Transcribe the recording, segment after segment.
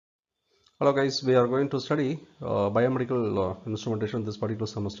Hello guys, we are going to study biomedical instrumentation this particular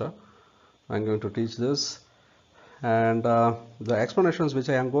semester. I am going to teach this, and the explanations which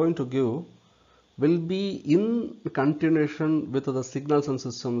I am going to give will be in continuation with the signals and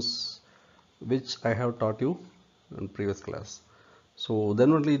systems which I have taught you in previous class. So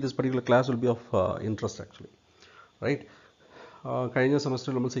then only this particular class will be of interest actually, right? കഴിഞ്ഞ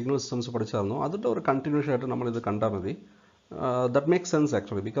സെമസ്റ്ററിൽ നമ്മൾ signal systems പഠിച്ചായിരുന്നു. അതിൻ്റെ ഒരു continuation ആയിട്ട് നമ്മളിത് കണ്ടാൽ മതി. That makes sense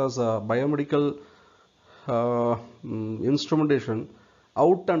actually, because biomedical instrumentation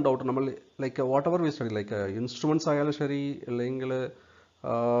out and out നമ്മൾ like whatever we study, like instruments ആയാലും ശരി,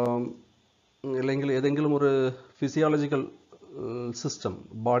 അല്ലെങ്കിൽ ഏതെങ്കിലും ഒരു ഫിസിയോളജിക്കൽ സിസ്റ്റം,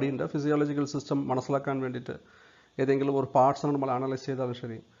 ബോഡീൻ്റെ ഫിസിയോളജിക്കൽ സിസ്റ്റം മനസ്സിലാക്കാൻ വേണ്ടിയിട്ട് ഏതെങ്കിലും ഒരു പാർട്സ് നമ്മൾ അനലൈസ് ചെയ്താലും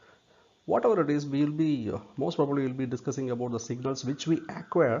ശരി, whatever it is, we will be most probably will be discussing about the signals which we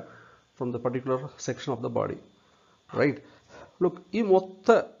acquire from the particular section of the body, right? Look, ഈ മൊത്ത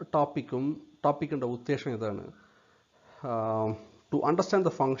ടോപ്പിക്കിൻ്റെ ഉദ്ദേശം ഇതാണ്, to understand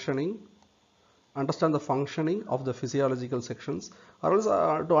the functioning of the physiological sections, or else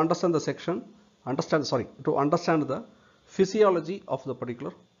to understand the physiology of the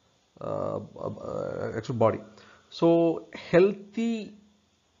particular actual body. So healthy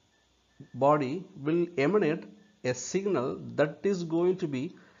body will emanate a signal that is going to be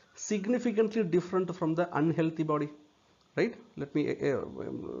significantly different from the unhealthy body, right? Let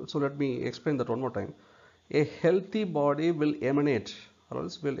me explain that one more time. A healthy body will emanate, or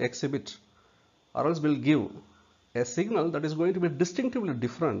else will exhibit, or else will give a signal that is going to be distinctively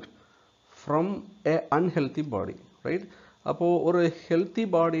different from a unhealthy body, right? അപ്പോൾ ഒരു healthy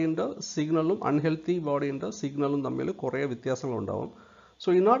ബോഡീൻ്റെ സിഗ്നലും unhealthy ബോഡീൻ്റെ സിഗ്നലും തമ്മിൽ കുറേ വ്യത്യാസങ്ങളുണ്ടാവും. So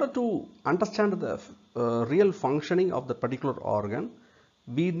in order to understand the real functioning of the particular organ,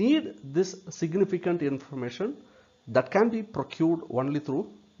 we need this significant information that can be procured only through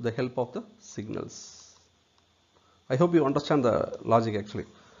the help of the signals. I hope you understand the logic actually.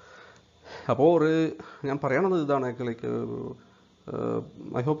 അപ്പോൾ ഞാൻ പറയണത് ഇതാണ് actually,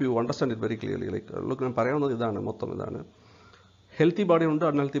 I hope you understand it very clearly. Like look, ഞാൻ പറയണത് ഇതാണ്, മൊത്തം ഇതാണ്. Healthy body ഉണ്ട്,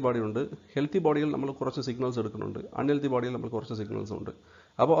 അൺഹെൽത്തി ബോഡി ഉണ്ട്. ഹെൽത്തി ബോഡിയിൽ നമ്മൾ കുറച്ച് സിഗ്നൽസ് എടുക്കുന്നുണ്ട്, അൺഹെൽത്തി ബോഡിയിൽ നമ്മൾ കുറച്ച് സിഗ്നൽസ് ഉണ്ട്.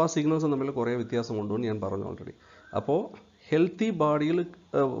 അപ്പോൾ ആ സിഗ്നൽസ് തമ്മിൽ കുറേ വ്യത്യാസമുണ്ടെന്ന് ഞാൻ പറഞ്ഞു ഓൾറെഡി. അപ്പോൾ ഹെൽത്തി ബോഡിയിൽ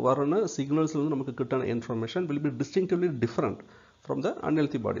വരുന്ന സിഗ്നൽസിൽ നിന്ന് നമുക്ക് കിട്ടുന്ന information will be ഡിസ്റ്റിങ്ക്റ്റീവ്ലി different from the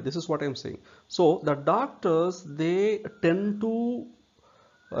unhealthy body. This is what I am saying. So the doctors they tend to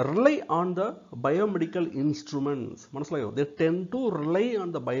rely on the biomedical instruments. മനസ്സിലായോ? They tend to rely on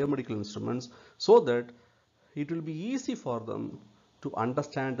the biomedical instruments so that it will be easy for them to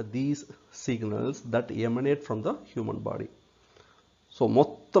understand these signals that emanate from the human body. So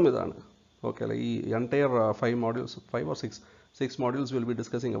mottam idana. Okay, like entire 5 or 6 modules will be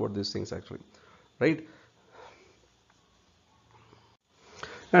discussing about these things actually, right?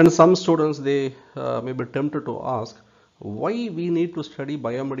 And some students, they may be tempted to ask why we need to study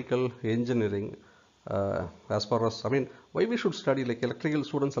biomedical engineering, as far as, I mean, why we should study, like electrical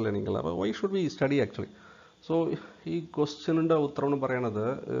students are learning, why should we study actually? So ഈ ക്വസ്റ്റ്യനിൻ്റെ ഉത്തരം എന്ന് പറയുന്നത്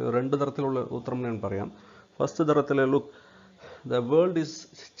രണ്ട് തരത്തിലുള്ള ഉത്തരം ഞാൻ പറയാം. First തരത്തിൽ, look, the world is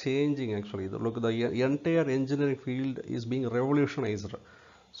changing actually. Look, the entire engineering field is being revolutionized.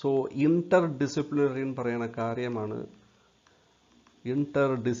 So interdisciplinary എന്ന് പറയുന്ന കാര്യമാണ്.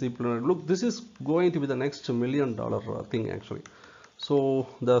 Interdisciplinary, look, this is going to be the next $1 million thing actually. So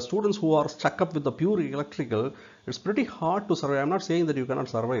the students who are stuck up with the pure electrical, it's pretty hard to survive. I'm not saying that you cannot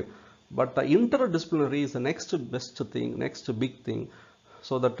survive, but the interdisciplinary is the next best thing, next big thing,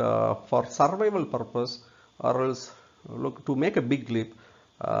 so that for survival purpose, or else, look, to make a big leap,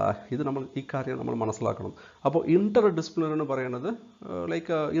 ഇത് നമ്മൾ ഈ കാര്യം നമ്മൾ മനസ്സിലാക്കണം. അപ്പോൾ interdisciplinary എന്ന് പറയുന്നത്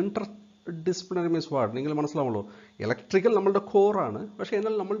like interdisciplinary means what? നിങ്ങൾ മനസ്സിലാവുള്ളൂ. ഇലക്ട്രിക്കൽ നമ്മളുടെ കോറാണ്, പക്ഷേ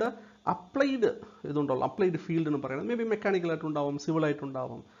എന്നാൽ നമ്മളുടെ അപ്ലൈഡ് ഇതുണ്ടല്ലോ, അപ്ലൈഡ് ഫീൽഡ് എന്ന് പറയുന്നത് മേ ബി മെക്കാനിക്കൽ ആയിട്ടുണ്ടാവും, സിവിൽ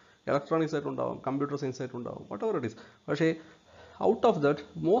ആയിട്ടുണ്ടാവും, ഇലക്ട്രോണിക്സ് ആയിട്ടുണ്ടാവും, കമ്പ്യൂട്ടർ സയൻസ് ആയിട്ടുണ്ടാവും, വാട്ട് എവർ ഇറ്റ് ഈസ്. പക്ഷേ out of that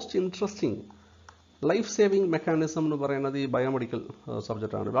most interesting life saving mechanism എന്ന് പറയുന്നത് ഈ ബയോമെഡിക്കൽ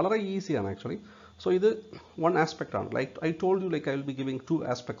സബ്ജക്റ്റാണ്. വളരെ ഈസിയാണ് ആക്ച്വലി. സോ ഇത് വൺ ആസ്പെക്റ്റ് ആണ്. Like I told you, like I will be giving 2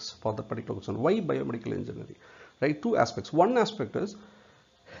 aspects for that particular question. Why biomedical engineering? Right, 2 aspects. One aspect is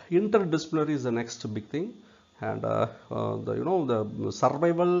interdisciplinary is the next big thing, and the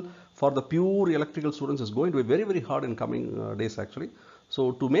survival for the pure electrical students is going to be very, very hard in coming days actually. So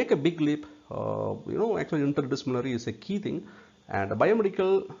to make a big leap, actually interdisciplinary is a key thing, and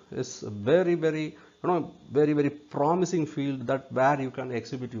biomedical is very, very, very, very promising field that where you can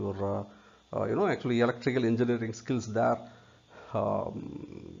exhibit your actually electrical engineering skills there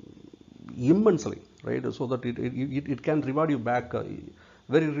immensely, right? So that it can reward you back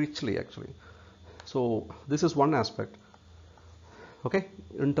very richly actually. So this is one aspect. Okay,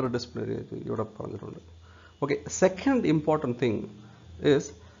 interdisciplinary. Okay, second important thing is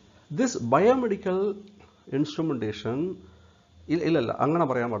this biomedical instrumentation. ഇല്ല അങ്ങനെ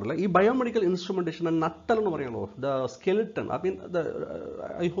പറയാൻ പാടില്ല. ഈ biomedical instrumentation നട്ടൽ എന്ന് പറയുമല്ലോ, the skeleton. I mean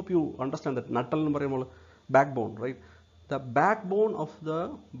I hope you understand that. നട്ടൽ എന്ന് പറയുമ്പോൾ back bone, right? The backbone of the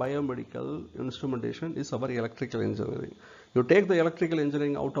biomedical instrumentation is our electrical engineering. You take the electrical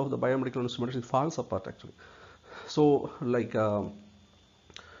engineering out of the biomedical instrumentation, it falls apart actually. So like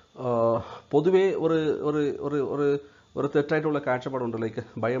പൊതുവേ ഒരു തെറ്റായിട്ടുള്ള കാഴ്ചപ്പാടുണ്ട്. Like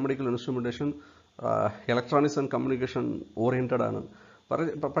biomedical instrumentation electronics and communication oriented ആണ്.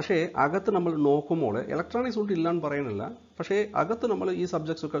 പക്ഷേ അകത്ത് നമ്മൾ നോക്കുമ്പോൾ electronics ഒന്നും ഇല്ലാന്ന് പറയുന്നില്ല. പക്ഷേ അകത്ത് നമ്മൾ ഈ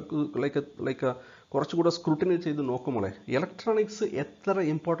സബ്ജക്ട്സ് ഒക്കെ ലൈക്ക് കുറച്ചുകൂടെ സ്ക്രൂട്ടിനി ചെയ്ത് നോക്കുമ്പോൾ ഇലക്ട്രോണിക്സ് എത്ര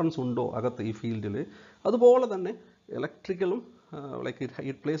ഇമ്പോർട്ടൻസ് ഉണ്ടോ അകത്ത് ഈ ഫീൽഡിൽ, അതുപോലെ തന്നെ ഇലക്ട്രിക്കലും like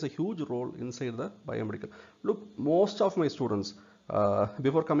it plays a huge role inside the biomedical. Look, most of my students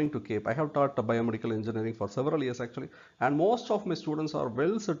before coming to Cape, I have taught biomedical engineering for several years actually, and most of my students are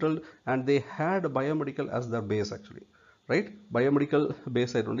well settled and they had biomedical as their base actually, right? Biomedical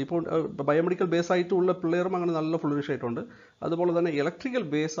base ആയിട്ടുണ്ട്. ഇപ്പോൾ biomedical base ആയിട്ടുള്ള പിള്ളേരും അങ്ങനെ നല്ല ഫ്ലൂറിഷ് ആയിട്ടുണ്ട്. അതുപോലെ തന്നെ electrical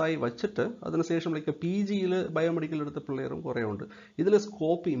base ആയി വെച്ചിട്ട് അതിനുശേഷം ലൈക്ക് പി ജിയിൽ ബയോമെഡിക്കൽ എടുത്ത പിള്ളേരും കുറേ ഉണ്ട്. ഇതിൽ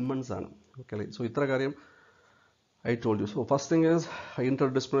സ്കോപ്പ് ഇമ്മൻസ് ആണ്. ഓക്കെ, സോ ഇത്ര കാര്യം I told you. So first thing is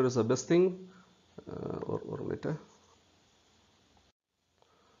interdisciplinary is the best thing. Or later.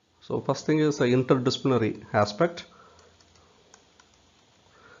 So first thing is the interdisciplinary aspect.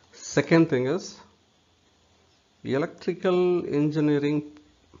 Second thing is electrical engineering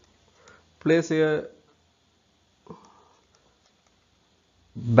plays a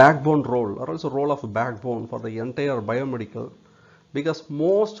backbone role, or also role of a backbone for the entire biomedical, because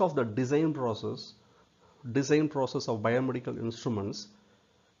most of the design process of biomedical instruments,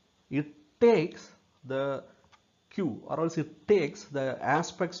 it takes the cue, or else it takes the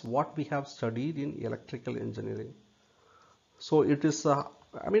aspects what we have studied in electrical engineering. So it is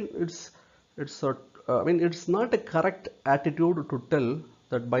it's not a correct attitude to tell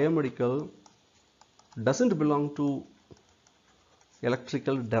that biomedical doesn't belong to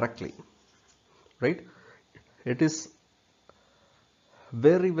electrical directly, right? It is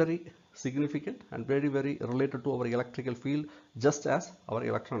very significant and very related to our electrical field, just as our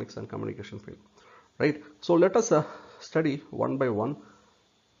electronics and communication field, right? So let us study one by one.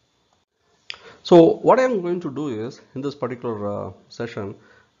 So what I am going to do is, in this particular session,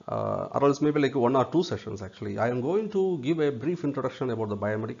 or else maybe like 1 or 2 sessions actually, I am going to give a brief introduction about the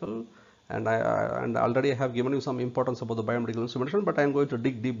biomedical, and already I have given you some importance about the biomedical instrumentation, but I am going to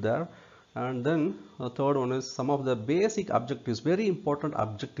dig deep there. And then the third one is some of the basic objectives, very important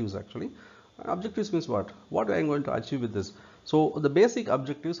objectives actually. Objectives means what I am going to achieve with this. So the basic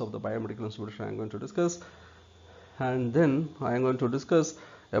objectives of the biomedical instrumentation I am going to discuss, and then I am going to discuss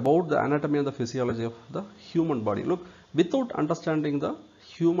about the anatomy and the physiology of the human body. Look, without understanding the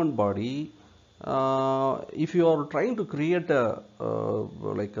human body, if you are trying to create a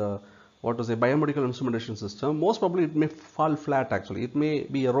biomedical instrumentation system, most probably it may fall flat actually. It may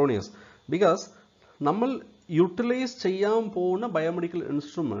be erroneous, because നമ്മൾ utilise ചെയ്യാൻ പോകുന്ന biomedical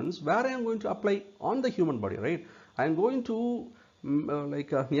instruments വേറെ I am going to apply on the human body, right? I am going to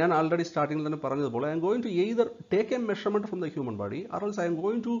ഞാൻ already സ്റ്റാർട്ടിങ്ങിൽ തന്നെ പറഞ്ഞതുപോലെ I am going to either take a measurement from the human body, or else I am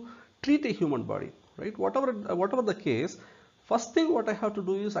going to treat a human body, right? Whatever the case, first thing what I have to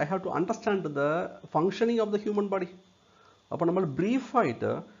do is I have to understand the functioning of the human body. അപ്പോൾ നമ്മൾ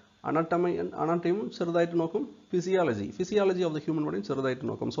ബ്രീഫായിട്ട് anatomy ചെറുതായിട്ട് നോക്കും, physiology of the human body ചെറുതായിട്ട്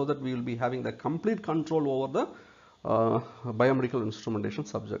നോക്കും, so that we will be having the complete control over the biomedical instrumentation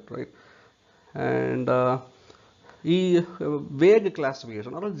subject, right? And ഈ vague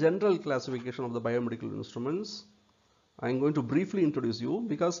classification or general classification of the biomedical instruments I am going to briefly introduce you,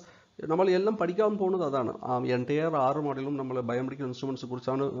 because നമ്മൾ എല്ലാം പഠിക്കാൻ പോകുന്നത് അതാണ്. Entire 6 മോഡലും നമ്മൾ biomedical instruments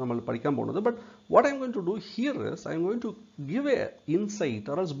കുറിച്ചാണ് നമ്മൾ പഠിക്കാൻ പോകുന്നത്. But what I am going to do here is I am going to give A insight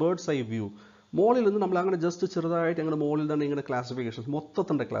or else birds eye view. മോളിൽ നിന്ന് നമ്മൾ അങ്ങനെ ജസ്റ്റ് ചെറുതായിട്ട് അങ്ങനെ മോളിൽ തന്നെ ഇങ്ങനെ ക്ലാസിഫിക്കേഷൻസ്,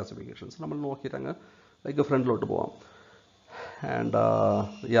 മൊത്തത്തിൻ്റെ ക്ലാസിഫിക്കേഷൻസ് നമ്മൾ നോക്കിയിട്ട് അങ്ങ് ലൈക്ക് ഫ്രണ്ടിലോട്ട് പോവാം. And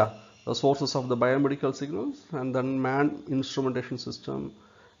the sources of the biomedical signals, and then man instrumentation system,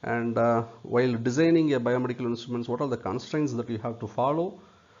 and while designing a biomedical instruments, what are the constraints that you have to follow,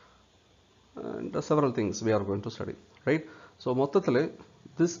 and several things we are going to study, right? So mottathile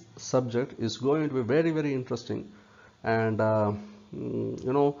this subject is going to be very interesting, and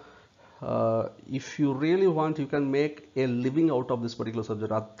if you really want, you can make a living out of this particular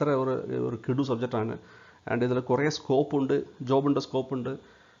subject. Athra or kidu subject aanu, and idile kore scope undu, job undu, scope undu.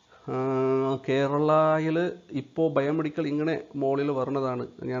 കേരളയിൽ ഇപ്പോൾ biomedical ഇങ്ങനെ മോളിൽ വരുന്നതാണ്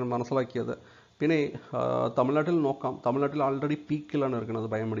ഞാൻ മനസ്സിലാക്കിയത്. പിന്നെ തമിഴ്നാട്ടിൽ നോക്കാം, തമിഴ്നാട്ടിൽ ആൾറെഡി പീക്കിലാണ് ഇരിക്കുന്നത്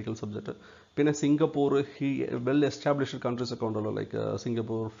ബയോമെഡിക്കൽ സബ്ജക്റ്റ്. പിന്നെ സിംഗപ്പൂർ, ഈ വെൽ എസ്റ്റാബ്ലിഷ്ഡ് കൺട്രീസ് ഒക്കെ ഉണ്ടല്ലോ, like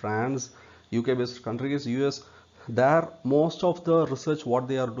Singapore, France, UK based countries, US, there most of the research what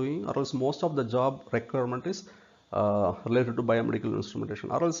they are doing, or else most of the job requirement is related to biomedical instrumentation,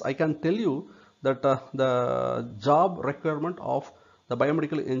 or else I can tell you that the job requirement of the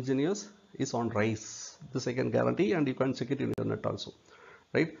biomedical engineers is on rise. This I can guarantee, and you can check it in internet also,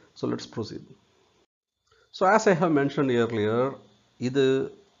 right? So let's proceed. So as I have mentioned earlier, இது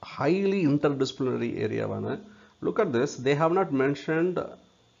highly interdisciplinary area vana. Look at this, they have not mentioned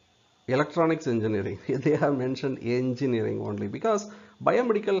electronics engineering, they have mentioned engineering only, because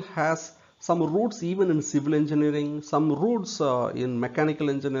biomedical has some roots even in civil engineering, some roots in mechanical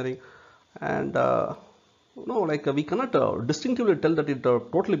engineering, and like we cannot distinctively tell that it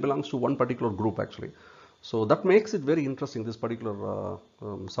totally belongs to one particular group actually. So that makes it very interesting, this particular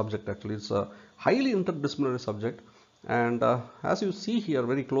subject actually. It's a highly interdisciplinary subject, and as you see here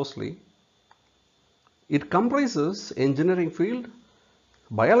very closely, it comprises engineering field,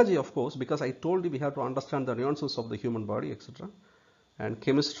 biology of course, because I told you we have to understand the nuances of the human body, etc., and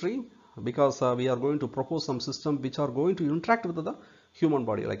chemistry, because we are going to propose some system which are going to interact with the human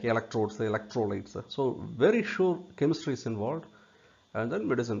body, like electrodes, the electrolytes. So very sure chemistry is involved, and then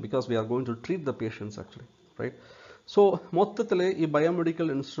medicine, because we are going to treat the patients actually, right? So മൊത്തത്തിൽ ഈ biomedical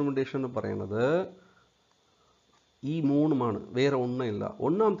instrumentation എന്ന് പറയുന്നത് ഈ മൂന്നുമാണ്, വേറെ ഒന്നുമില്ല.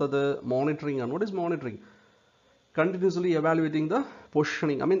 ഒന്നാമത്തത് monitoring ആണ്. What is monitoring? Continuously evaluating the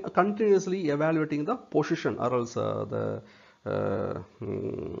positioning, I mean continuously evaluating the position, or else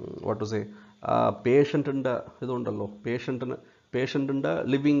what to say, പേഷ്യൻറ്റിൻ്റെ ഇതുണ്ടല്ലോ, പേഷ്യൻറ്റിൻ്റെ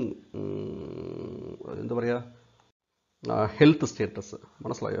ലിവിങ് എന്താ പറയുക, ഹെൽത്ത് സ്റ്റേറ്റസ്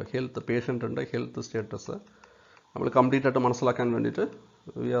മനസ്സിലായോ? ഹെൽത്ത്, പേഷ്യൻറ്റിൻ്റെ ഹെൽത്ത് സ്റ്റേറ്റസ് നമ്മൾ കംപ്ലീറ്റ് ആയിട്ട് മനസ്സിലാക്കാൻ വേണ്ടിയിട്ട്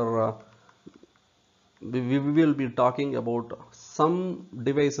we will be talking about some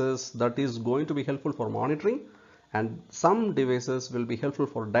devices that is going to be helpful for monitoring, and some devices will be helpful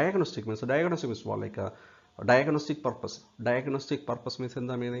for diagnostic. Means diagnostic is more like a diagnostic purpose. Diagnostic purpose means in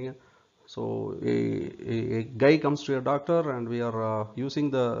the meaning, so a guy comes to a doctor and we are using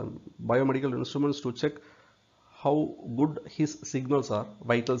the biomedical instruments to check how good his signals are,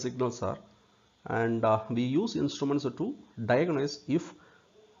 vital signals are, and we use instruments to diagnose if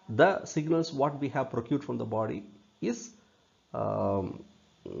the signals what we have procured from the body is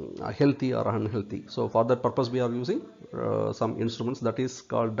healthy or unhealthy. So for that purpose we are using some instruments that is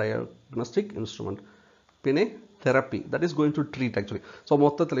called diagnostic instrument. Pinne therapy, that is going to treat actually. So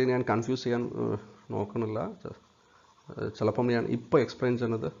മൊത്തത്തിൽ ഞാൻ confuse ചെയ്യാൻ നോക്കണില്ല, ചിലപ്പം ഞാൻ ഇപ്പോൾ explain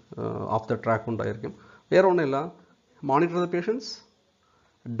ചെയ്യുന്നത് of the track ഉണ്ടായിരിക്കും. വേറെ ഒന്നുമില്ല, monitor the patients,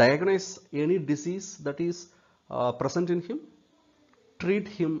 diagnose any disease that is present in him, treat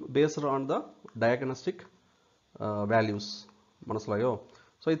him based on the diagnostic values. മനസ്സിലായോ?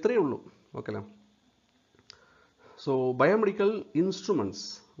 സോ ഇത്രയേ ഉള്ളൂ. ഓക്കെ അല്ലേ? സോ ബയോമെഡിക്കൽ ഇൻസ്ട്രുമെൻറ്റ്സ്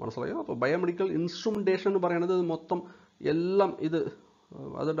മനസ്സിലായോ? അപ്പോൾ ബയോമെഡിക്കൽ ഇൻസ്ട്രുമെൻറ്റേഷൻ എന്ന് പറയുന്നത് മൊത്തം എല്ലാം ഇത്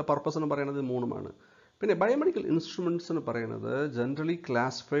അതിൻ്റെ പർപ്പസ് എന്ന് പറയുന്നത് മൂന്നുമാണ്. പിന്നെ ബയോമെഡിക്കൽ ഇൻസ്ട്രുമെൻറ്റ്സ് എന്ന് പറയുന്നത് generally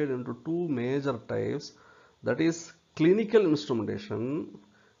classified in to 2 major types. That is clinical instrumentation.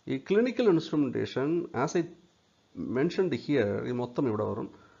 ഈ clinical instrumentation as I mentioned here ഈ മൊത്തം ഇവിടെ വരും.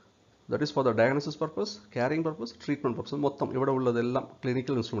 That is for the diagnosis purpose, carrying purpose, treatment purpose, മൊത്തം ഇവിടെ ഉള്ളതെല്ലാം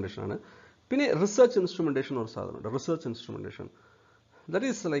ക്ലിനിക്കൽ ഇൻസ്ട്രുമെൻറ്റേഷൻ ആണ്. പിന്നെ റിസർച്ച് ഇൻസ്ട്രുമെൻറ്റേഷൻ ഒരു സാധനമുണ്ട്, research instrumentation. That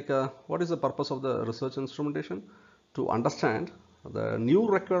is like what is the purpose of the research instrumentation? To understand the new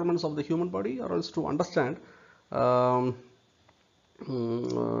requirements of the human body, or else to understand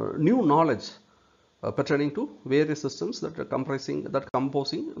new knowledge pertaining to various systems that are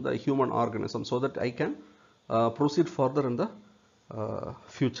composing the human organism, so that I can proceed further in the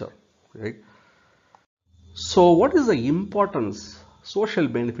future, right? So what is the importance, social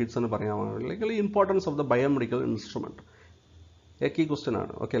benefits എന്ന് പറയാനാണ്, like importance of the biomedical instrument? A key question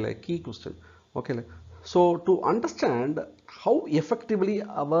ആണ്. Okay, like key question. Okay, like so to understand how effectively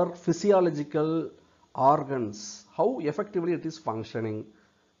our physiological organs, how effectively it is functioning,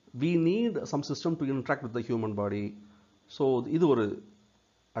 we need some system to interact with the human body. So இது ஒரு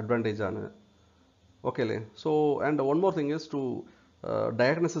advantage ആണ്. Okay, so and one more thing is to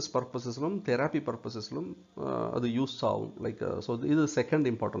diagnosis purposes, therapy purposes, அது use ஆகும். Like so இது second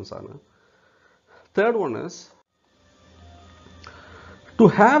importance ആണ്. Third one is to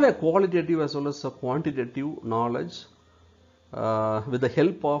have a qualitative as well as a quantitative knowledge with the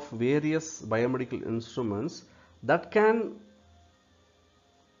help of various biomedical instruments that can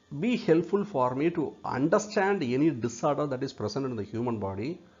be helpful for me to understand any disorder that is present in the human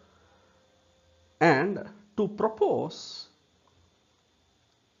body, and to propose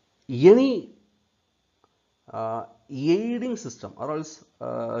any aiding system or else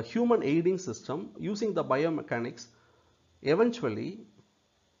human aiding system using the biomechanics eventually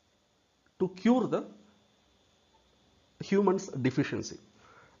to cure the human's deficiency,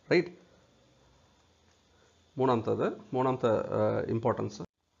 right? മൂന്നാമത്തെ importance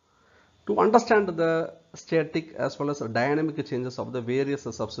to understand the static as well as dynamic changes of the various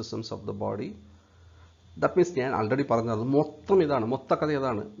subsystems of the body. That means ഞാൻ already പറഞ്ഞത് മൊത്ത കഥ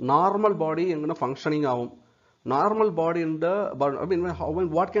ഇതാണ്. Normal body എങ്ങനെ functioning ആവും, normal body in the, I mean,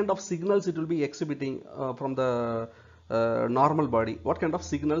 what kind of signals it will be exhibiting from the normal body, what kind of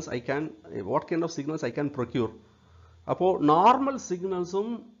signals I can procure. അപ്പോൾ normal signalsum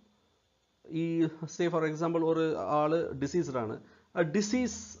say for example ഒരു ആള് diseased ആണ്, ആ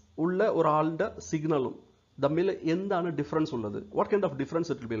disease ഉള്ള ഒരാളുടെ സിഗ്നലും തമ്മിൽ എന്താണ് ഡിഫറൻസ് ഉള്ളത്, what kind of difference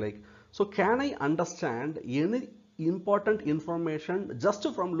it will be like. So can I understand any important information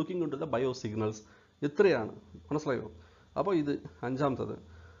just from looking in to the bio signals. ഇത്രയാണ്, മനസ്സിലായോ? അപ്പോൾ ഇത് അഞ്ചാമത്തത്.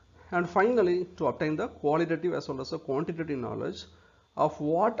 And finally to obtain the qualitative as well as the quantitative knowledge of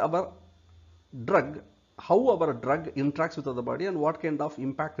what our drug, how our drug interacts with the body and what kind of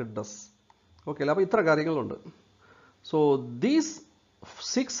impact it does. Okay, അപ്പോൾ ഇത്ര കാര്യങ്ങളുണ്ട്. So these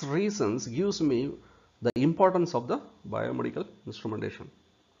 6 reasons gives me the importance of the biomedical instrumentation.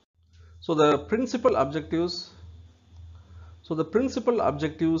 So the principal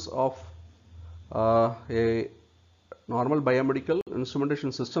objectives of a normal biomedical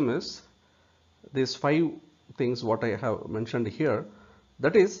instrumentation system is these 5 things what I have mentioned here.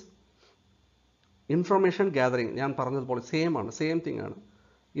 That is information gathering. ഞാൻ പറഞ്ഞതുപോലെ same thing ആണ്.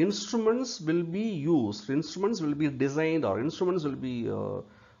 Instruments will be used, instruments will be designed, or instruments will be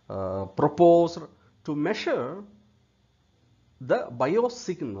proposed to measure the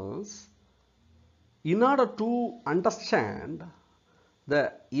biosignals in order to understand the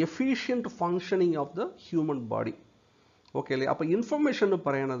efficient functioning of the human body. Okay, അപ്പോൾ information എന്ന്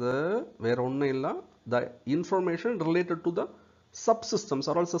പറയുന്നത് വേറെ ഒന്നുമില്ല, the information related to the subsystems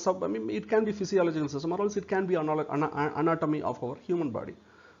or also it can be physiological system or else it can be anatomy of our human body.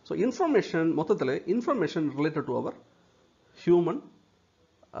 So information മൊത്തത്തില് information related to our human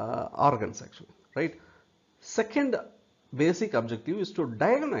organs actually, right? Second basic objective is to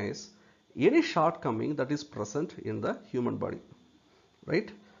diagnose any shortcoming that is present in the human body,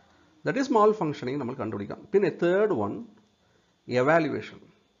 right? That is malfunctioning നമ്മൾ കണ്ടുപിടിക്കാം. പിന്നെ third one, evaluation.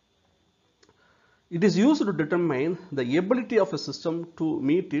 It is used to determine the ability of a system to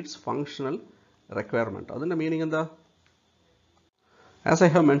meet its functional requirement. അതിന്റെ meaning എന്താ? As I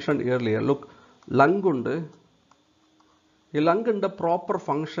have mentioned earlier, look, lung ഉണ്ട്, ഈ lungന്റെ proper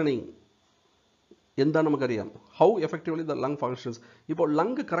functioning എന്താ നമുക്കറിയാം, how effectively the lung functions. ഇപ്പോൾ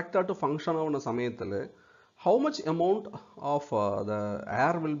lung correct ആയിട്ട് function ആവുന്ന സമയത്തിൽ how much amount of the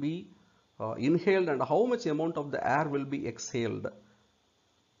air will be inhaled and how much amount of the air will be exhaled.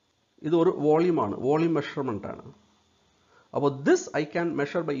 ഇത് ഒരു വോളിയമാണ്, വോളിയം മെഷർമെന്റ് ആണ്. അപ്പോൾ this I can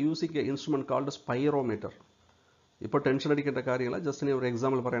measure by using an instrument called spirometer. ഇപ്പോൾ tension അടിക്കേണ്ട കാര്യമില്ല, just ഞാൻ ഒരു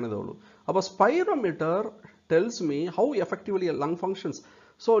example പറയാനേ ഉള്ളൂ. അപ്പോൾ spirometer tells me how effectively lung functions.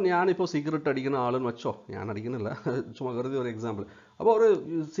 So ഞാനിപ്പോൾ സിഗരറ്റ് അടിക്കുന്ന ആളെന്ന് വെച്ചോ, ഞാൻ അടിക്കുന്നില്ല, ചുമ്മാ വെറുതെ ഒരു എക്സാമ്പിൾ. അപ്പോൾ ഒരു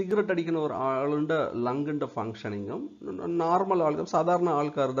സിഗരറ്റ് അടിക്കുന്ന ഒരു ആളുടെ ലങ്ങിൻ്റെ ഫങ്ഷനിങ്ങും നോർമൽ ആൾക്കാർ, സാധാരണ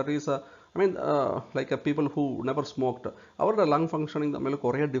ആൾക്കാർ, that is I mean like people who never smoked, അവരുടെ lung functioning തമ്മിൽ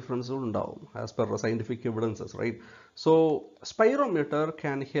കുറേ ഡിഫറൻസുകൾ ഉണ്ടാവും as per scientific evidences, right? So spirometer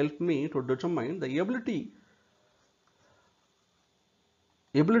can help me to determine the ability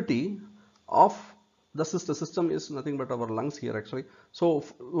of the system is nothing but our lungs here actually. So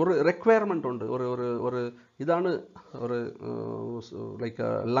ഒരു requirement ഉണ്ട്, ഒരു ഇതാണ് ഒരു like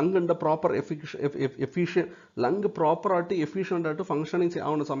lungന്റെ proper efficient lung proper ആയിട്ട് efficient ആയിട്ട് functioning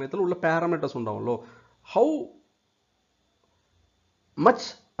ആവുന്ന സമയത്തിൽ ഉള്ള parameters ഉണ്ടാവുമല്ലോ. How much,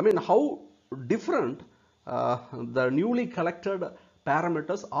 I mean how different the newly collected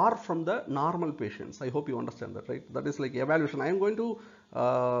parameters are from the normal patients. I hope you understand that, right? That is like evaluation. I am going to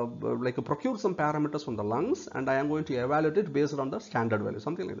like procure some parameters from the lungs and I am going to evaluate it based on the standard value,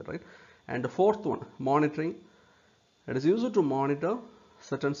 something like that, right? And the fourth one, monitoring. It is used to monitor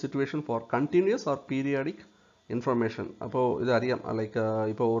certain situation for continuous or periodic information. അപ്പോൾ ഇത് അറിയാം, like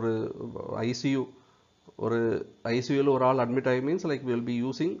ഇപ്പോൾ ഒരു ICU ഒരാൾ admit ആയി means like will be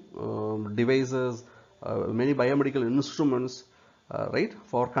using devices, many biomedical instruments, right,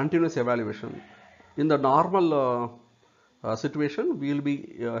 for continuous evaluation. In the normal situation, we will be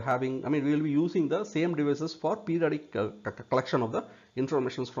we will be using the same devices for periodic collection of the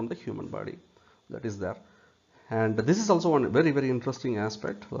informations from the human body. That is there. And this is also one very, very interesting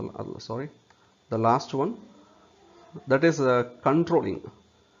aspect. The last one, that is controlling.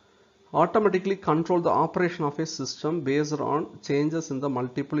 automatically control the operation of a system based on changes in the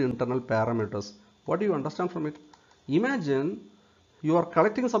multiple internal parameters. What do you understand from it? Imagine you are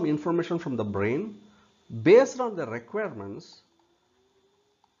collecting some information from the brain based on the requirements.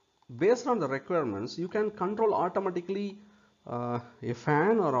 Based on the requirements, you can control automatically a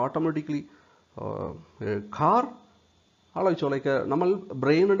fan or automatically a car. Like normal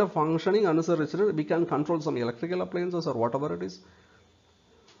brain and functioning, we can control some electrical appliances or whatever it is,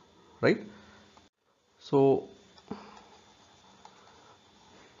 right? So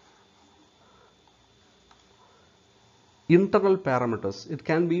internal parameters, it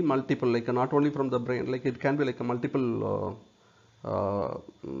can be multiple, like not only from the brain, like it can be like a multiple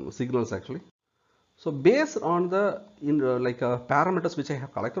signals actually. So based on the parameters which I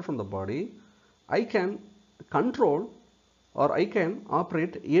have collected from the body, I can control or I can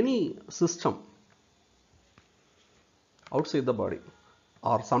operate any system outside the body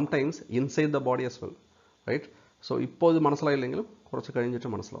or sometimes inside the body as well, right? So ഇപ്പോ ഇത് മനസ്സിലായില്ലെങ്കിലും കുറച്ച് കഴിഞ്ഞിട്ട്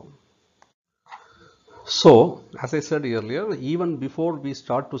മനസ്സിലാവും. So as I said earlier, even before we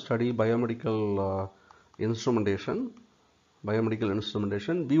start to study biomedical instrumentation,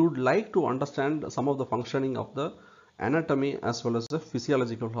 we would like to understand some of the functioning of the anatomy as well as the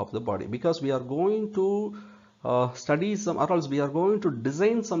physiological of the body, because we are going to study some, or else we are going to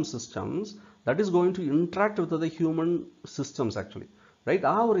design some systems that is going to interact with the human systems actually, right?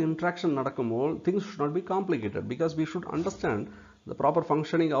 Our interaction nadakkumbol things should not be complicated, because we should understand the proper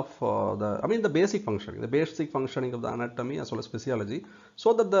functioning of the basic functioning of the anatomy as well as physiology, so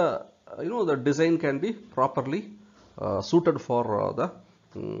that the the design can be properly suited for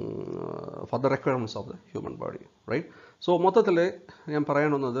the requirements of the human body, right? So മൊത്തത്തില് ഞാൻ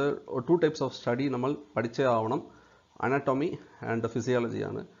പറയാൻ വന്നത് two types of study നമ്മൾ പഠിച്ചേ ആവണം, anatomy and physiology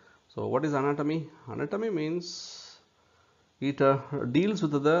ആണ്. So what is anatomy? Anatomy means it deals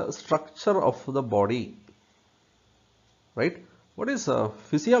with the structure of the body, right? What is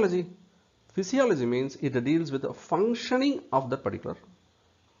physiology? Physiology means it deals with the functioning of that particular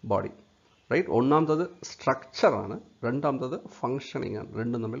body, right? ഒന്നാമത്തത് structure ആണ്, രണ്ടാമത്തത് functioning ആണ്.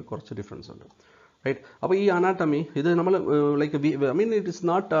 രണ്ടും തമ്മിൽ കുറച്ച് difference ഉണ്ട്, right? അപ്പോൾ ഈ അനാട്ടമി ഇത് നമ്മൾ it is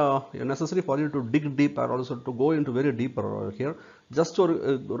not necessary for you to dig deep or also to go into very deeper here. Just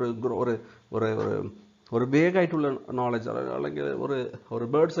ഒരു വേഗമായിട്ടുള്ള നോളജ് അല്ലെങ്കിൽ ഒരു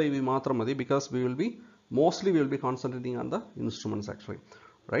ബേർഡ്സ് ഐ വ്യൂ മാത്രം മതി, because we will be concentrating on the instruments actually,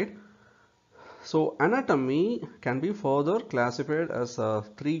 right? So anatomy can be further classified as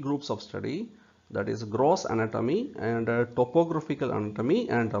three groups of study, that is gross anatomy and topographical anatomy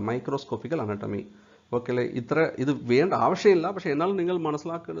and microscopical anatomy. Okay le idu venda avashyamilla, പക്ഷേ എന്നാലും നിങ്ങൾ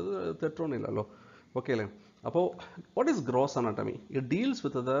മനസ്സിലാക്കുന്നത് തെറ്റൊന്നുമില്ലല്ലോ. Okay le appo what is gross anatomy? It deals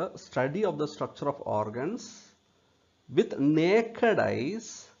with the study of the structure of organs with naked eyes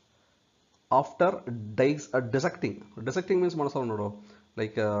after dissecting. Dissecting means മനസ്സിലാവുന്നുണ്ടോ?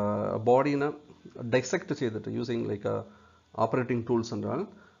 Like body na dissect ചെയ്തിട്ട് using like operating tools and all,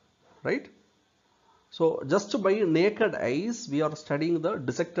 right? So just by naked eyes we are studying the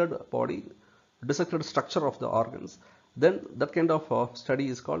dissected body, dissected structure of the organs. Then that kind of study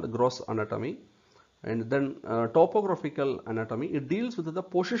is called gross anatomy. And then topographical anatomy, it deals with the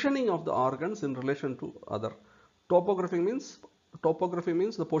positioning of the organs in relation to other. Topography means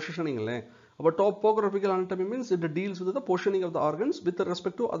the positioning, but topographical anatomy means it deals with the positioning of the organs with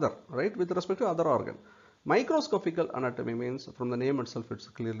respect to other, right? With respect to other organ. Microscopical anatomy means, from the name itself it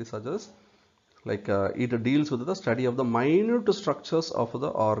clearly suggests, like it deals with the study of the minute structures of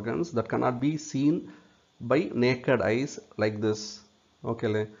the organs that cannot be seen by naked eyes like this.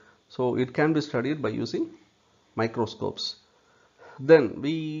 Okay, so it can be studied by using microscopes. Then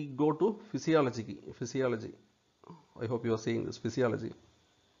we go to physiology. I hope you are seeing this physiology,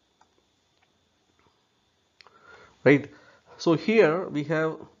 right? So here we have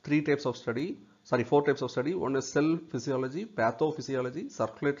four types of study. One is cell physiology, pathophysiology,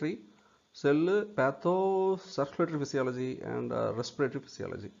 circulatory physiology, and respiratory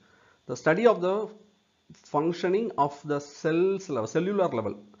physiology. The study of the functioning of the cells level, cellular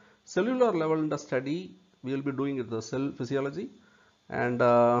level in the study we will be doing it the cell physiology. And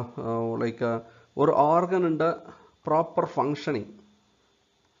or organ in the proper functioning,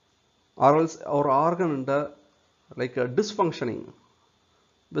 or else our organ in the dysfunctioning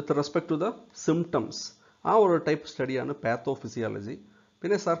with respect to the symptoms, our type study on pathophysiology.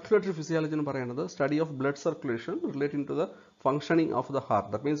 Then circulatory physiology എന്ന് പറയുന്നത് study of blood circulation relating to the functioning of the heart.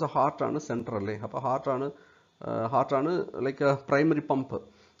 That means the heart ആണ് center അല്ലേ, അപ്പോൾ heart ആണ് like a primary pump.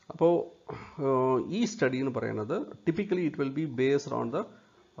 അപ്പോൾ ഈ study എന്ന് പറയുന്നത് typically it will be based on the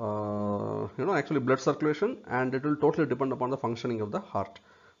actually blood circulation, and it will totally depend upon the functioning of the heart.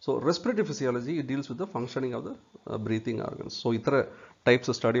 So respiratory physiology, it deals with the functioning of the breathing organs. So ഇത്ര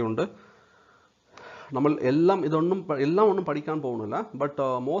types study ഉണ്ട്. നമ്മൾ എല്ലാം ഒന്നും പഠിക്കാൻ പോകുന്നില്ല. But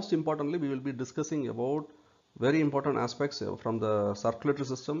most importantly, we will be discussing about very important aspects from the circulatory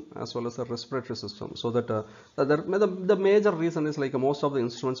system as well as the respiratory system. So that the major reason is like most of the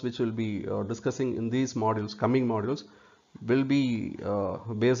instruments which will be discussing in these modules, coming modules, will be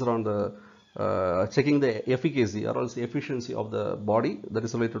based on the checking the efficacy or else efficiency of the body that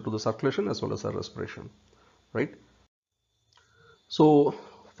is related to the circulation as well as the respiration, right? So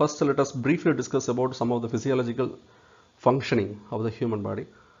first let us briefly discuss about some of the physiological functioning of the human body.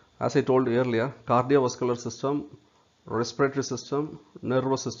 As I told earlier, cardiovascular system, respiratory system,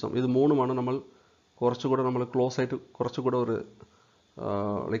 nervous system, ഇത് മൂന്നുമാണ് നമ്മൾ കുറച്ചുകൂടെ നമ്മൾ close ആയിട്ട് കുറച്ചുകൂടെ ഒരു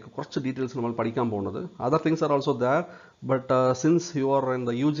like കുറച്ച് details നമ്മൾ പഠിക്കാൻ പോകുന്നത്. Other things are also there, but since you are in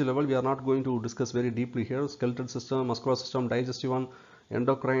the UG level, we are not going to discuss very deeply here. Skeletal system, muscular system, digestive one,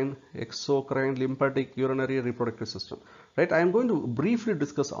 endocrine, exocrine, lymphatic, urinary, reproductive system. Right? I am going to briefly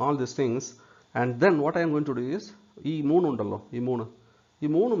discuss all these things, and then what I am going to do is ഈ മൂന്നുണ്ടല്ലോ, ഈ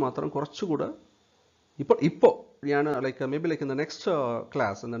മൂന്ന് മാത്രം കുറച്ചുകൂടെ ഇപ്പോൾ ഞാൻ maybe in the next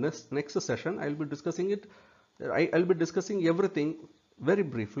class, in the next session, I will be discussing it. I'll be discussing everything very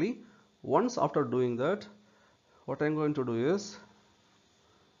briefly. Once after doing that, what I'm going to do is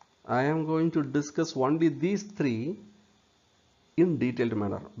I am going to discuss only these three in detailed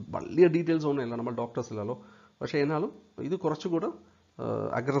manner. വലിയ details ഒന്നും ഇല്ല, നമ്മൾ doctors ഇല്ലല്ലോ, പക്ഷേ എന്നാലും ഇത് കുറച്ചുകൂടെ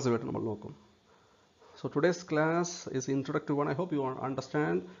അഗ്രസീവായിട്ട് നമ്മൾ നോക്കും. So today's class is introductory one. I hope you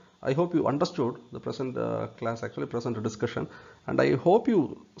understand. I hope you understood the present class, actually present discussion, and I hope you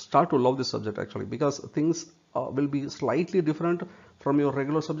start to love this subject actually, because things will be slightly different from your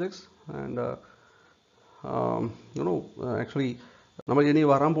regular subjects, and actually നമ്മൾ ഇനി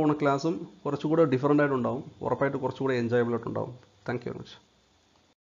വരാൻ പോകുന്ന ക്ലാസ്സും കുറച്ചുകൂടെ different ആയിട്ടുണ്ടാവും, ഉറപ്പായിട്ട് കുറച്ചുകൂടെ enjoyable ആയിട്ടുണ്ടാവും. Thank you very much.